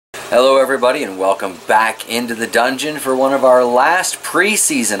Hello everybody and welcome back into the dungeon for one of our last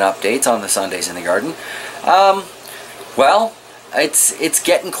pre-season updates on the Sundays in the Garden. Well, it's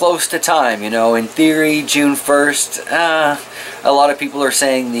getting close to time, you know. In theory, June 1st, a lot of people are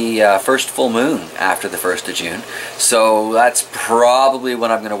saying the first full moon after the 1st of June. So that's probably what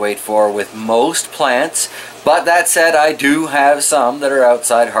I'm going to wait for with most plants. But that said, I do have some that are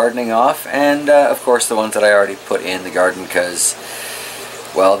outside hardening off, and of course the ones that I already put in the garden because,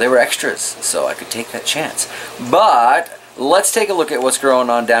 well, they were extras, so I could take that chance. But let's take a look at what's growing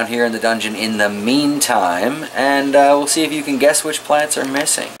on down here in the dungeon in the meantime, and we'll see if you can guess which plants are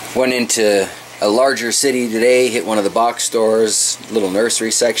missing. Went into a larger city today, hit one of the box stores, little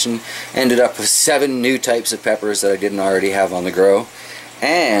nursery section, ended up with 7 new types of peppers that I didn't already have on the grow.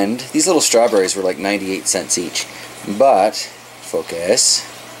 And these little strawberries were like 98 cents each. But, focus,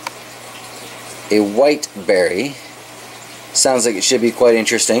 a white berry. Sounds like it should be quite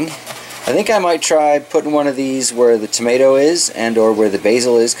interesting. I think I might try putting one of these where the tomato is and or where the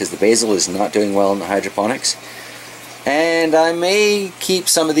basil is, because the basil is not doing well in the hydroponics. And I may keep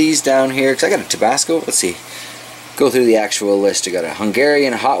some of these down here because I got a Tabasco. Let's see. Go through the actual list. I got a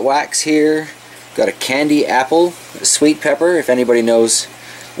Hungarian hot wax here. Got a candy apple, a sweet pepper. If anybody knows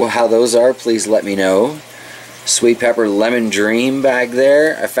how those are, please let me know. Sweet pepper lemon dream back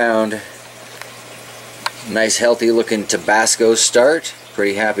there. I found nice healthy looking Tabasco start.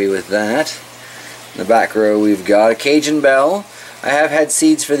 Pretty happy with that. In the back row we've got a Cajun bell. I have had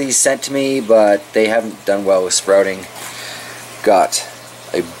seeds for these sent to me, but they haven't done well with sprouting. Got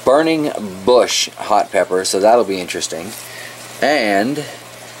a burning bush hot pepper, so that'll be interesting. And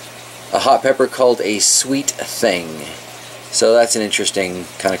a hot pepper called a sweet thing. So that's an interesting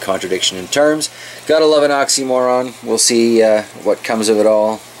kind of contradiction in terms. Gotta love an oxymoron. We'll see what comes of it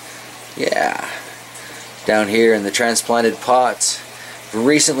all. Yeah. Down here in the transplanted pots,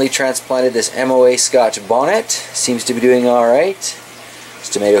 recently transplanted this MOA Scotch bonnet. Seems to be doing alright. This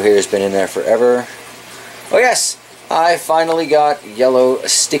tomato here has been in there forever. Oh yes, I finally got yellow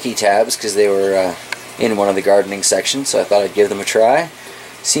sticky tabs because they were in one of the gardening sections, so I thought I'd give them a try.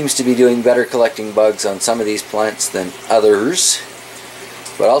 Seems to be doing better collecting bugs on some of these plants than others,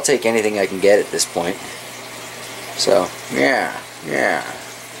 but I'll take anything I can get at this point. So yeah.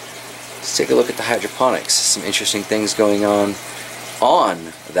 Let's take a look at the hydroponics. Some interesting things going on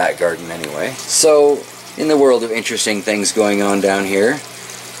that garden anyway. So, in the world of interesting things going on down here,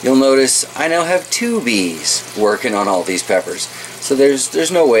 you'll notice I now have 2 bees working on all these peppers. So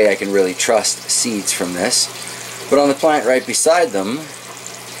there's no way I can really trust seeds from this. But on the plant right beside them,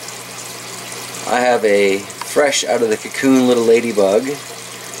 I have a fresh out of the cocoon little ladybug.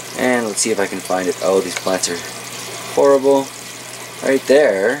 And let's see if I can find it. Oh, these plants are horrible. Right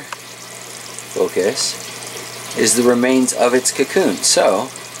there, focus, is the remains of its cocoon. So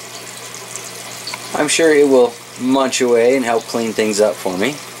I'm sure it will munch away and help clean things up for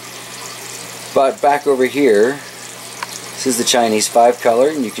me. But back over here, this is the Chinese 5-color,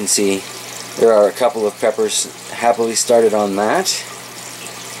 and you can see there are a couple of peppers happily started on that.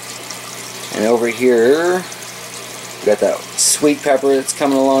 And over here, we've got that sweet pepper that's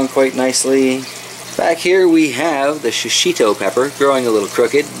coming along quite nicely. Back here we have the Shishito pepper, growing a little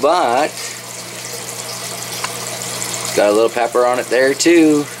crooked, but it's got a little pepper on it there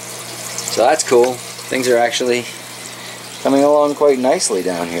too. So that's cool. Things are actually coming along quite nicely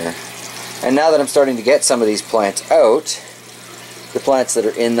down here. And now that I'm starting to get some of these plants out, the plants that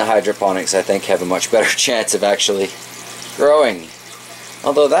are in the hydroponics I think have a much better chance of actually growing.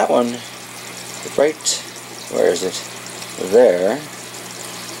 Although that one, right, where is it? There,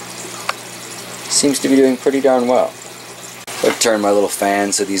 seems to be doing pretty darn well. I've turned my little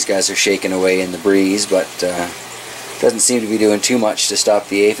fan so these guys are shaking away in the breeze, but doesn't seem to be doing too much to stop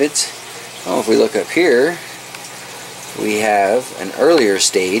the aphids. Oh, if we look up here, we have an earlier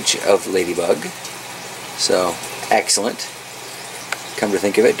stage of ladybug. So, excellent. Come to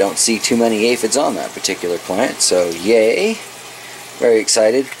think of it, don't see too many aphids on that particular plant, so yay. Very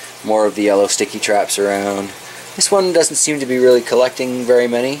excited. More of the yellow sticky traps around. This one doesn't seem to be really collecting very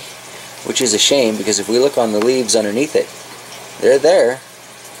many, which is a shame because if we look on the leaves underneath it, they're there.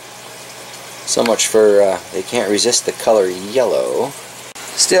 So much for they can't resist the color yellow.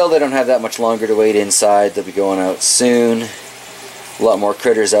 Still, they don't have that much longer to wait inside. They'll be going out soon. A lot more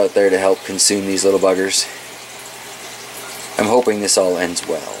critters out there to help consume these little buggers. I'm hoping this all ends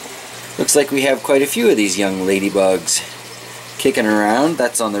well. Looks like we have quite a few of these young ladybugs kicking around.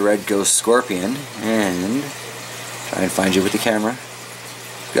 That's on the red ghost scorpion. And try and find you with the camera.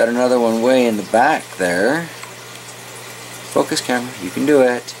 Got another one way in the back there. Focus camera, you can do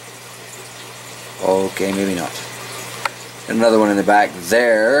it. Okay, maybe not. Another one in the back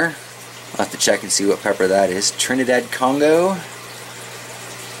there. I'll have to check and see what pepper that is. Trinidad Congo.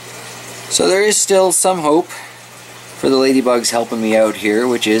 So there is still some hope for the ladybugs helping me out here,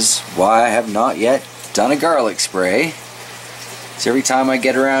 which is why I have not yet done a garlic spray. So every time I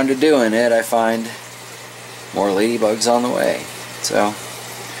get around to doing it, I find more ladybugs on the way. So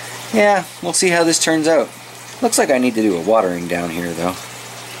yeah, we'll see how this turns out. Looks like I need to do a watering down here though.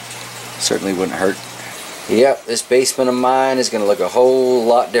 Certainly wouldn't hurt. Yep, this basement of mine is going to look a whole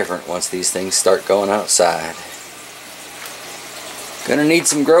lot different once these things start going outside. Gonna need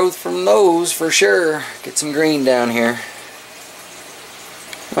some growth from those for sure. Get some green down here.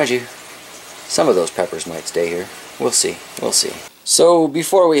 Mind you, some of those peppers might stay here. We'll see, we'll see. So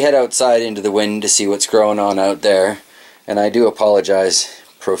before we head outside into the wind to see what's growing on out there, and I do apologize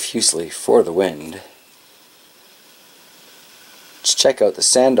profusely for the wind, let's check out the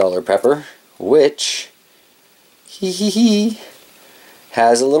sand dollar pepper, which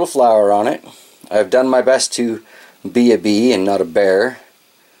has a little flower on it. I've done my best to be a bee and not a bear.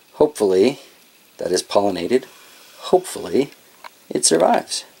 Hopefully that is pollinated. Hopefully it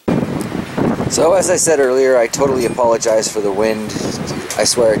survives. So as I said earlier, I totally apologize for the wind. I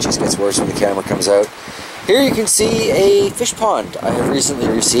swear it just gets worse when the camera comes out. Here you can see a fish pond I have recently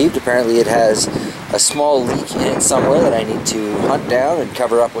received. Apparently it has a small leak in it somewhere that I need to hunt down and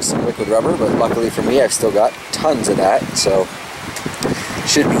cover up with some liquid rubber, but luckily for me I've still got tons of that, so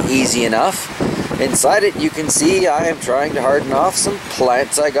should be easy enough. Inside it you can see I am trying to harden off some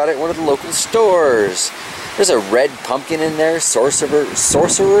plants I got at one of the local stores. There's a red pumpkin in there,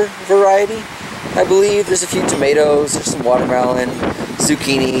 sorcerer variety, I believe. There's a few tomatoes, there's some watermelon,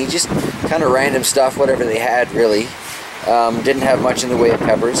 zucchini, just kind of random stuff, whatever they had really. Didn't have much in the way of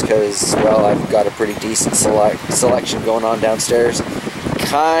peppers because, well, I've got a pretty decent selection going on downstairs.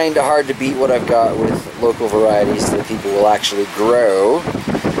 Kind of hard to beat what I've got with local varieties that people will actually grow.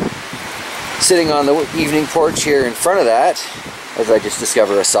 Sitting on the evening porch here in front of that, as I just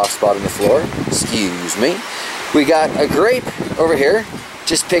discovered a soft spot in the floor, excuse me, we got a grape over here.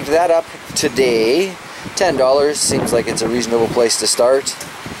 Just picked that up today. $10, seems like it's a reasonable place to start.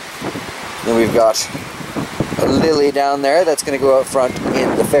 Then we've got a lily down there that's going to go out front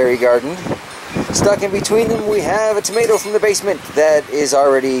in the fairy garden. Stuck in between them we have a tomato from the basement that is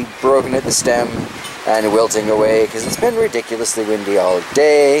already broken at the stem and wilting away because it's been ridiculously windy all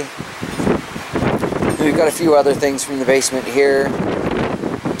day. We've got a few other things from the basement here.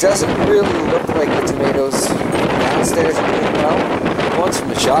 Doesn't really look like the tomatoes downstairs are doing well. The ones from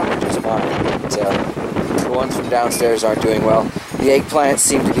the shop are just fine, but the ones from downstairs aren't doing well. The eggplants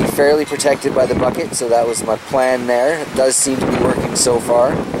seem to be fairly protected by the bucket, so that was my plan there. It does seem to be working so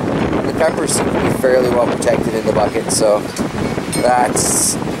far. And the peppers seem to be fairly well protected in the bucket, so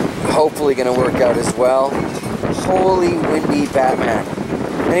that's hopefully going to work out as well. Holy windy Batman.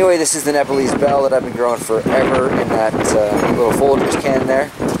 Anyway, this is the Nepalese bell that I've been growing forever in that little Folgers can there.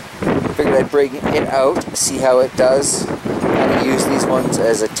 Figured I'd bring it out, see how it does. I'm going to use these ones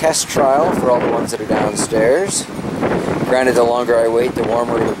as a test trial for all the ones that are downstairs. Granted, the longer I wait, the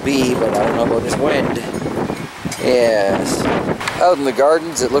warmer it'll be, but I don't know about this wind. Yes. Out in the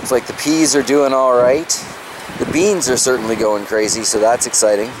gardens, it looks like the peas are doing alright. The beans are certainly going crazy, so that's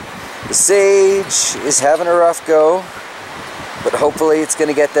exciting. The sage is having a rough go, but hopefully it's going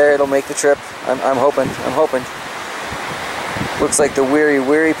to get there. It'll make the trip. I'm hoping. Looks like the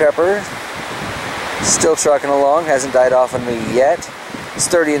weary pepper still trucking along. Hasn't died off on me yet.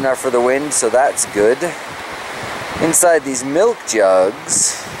 Sturdy enough for the wind, so that's good. Inside these milk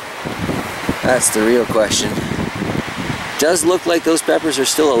jugs, that's the real question. Does look like those peppers are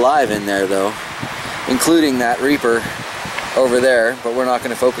still alive in there though, including that Reaper over there, but we're not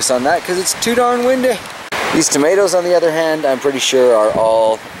going to focus on that because it's too darn windy. These tomatoes, on the other hand, I'm pretty sure are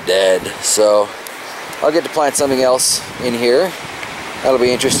all dead, so I'll get to plant something else in here. That'll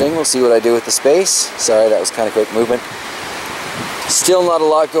be interesting. We'll see what I do with the space. Sorry, that was kind of quick movement. Still not a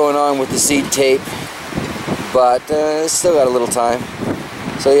lot going on with the seed tape, but still got a little time.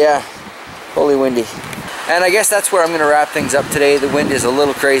 So yeah, holy windy. And I guess that's where I'm going to wrap things up today. The wind is a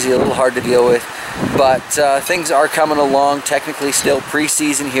little crazy, a little hard to deal with, but things are coming along. Technically still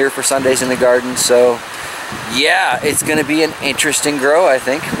pre-season here for Sundays in the Garden, so yeah, it's going to be an interesting grow, I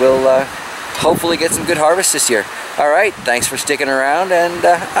think. We'll hopefully get some good harvest this year. Alright, thanks for sticking around, and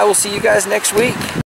I will see you guys next week.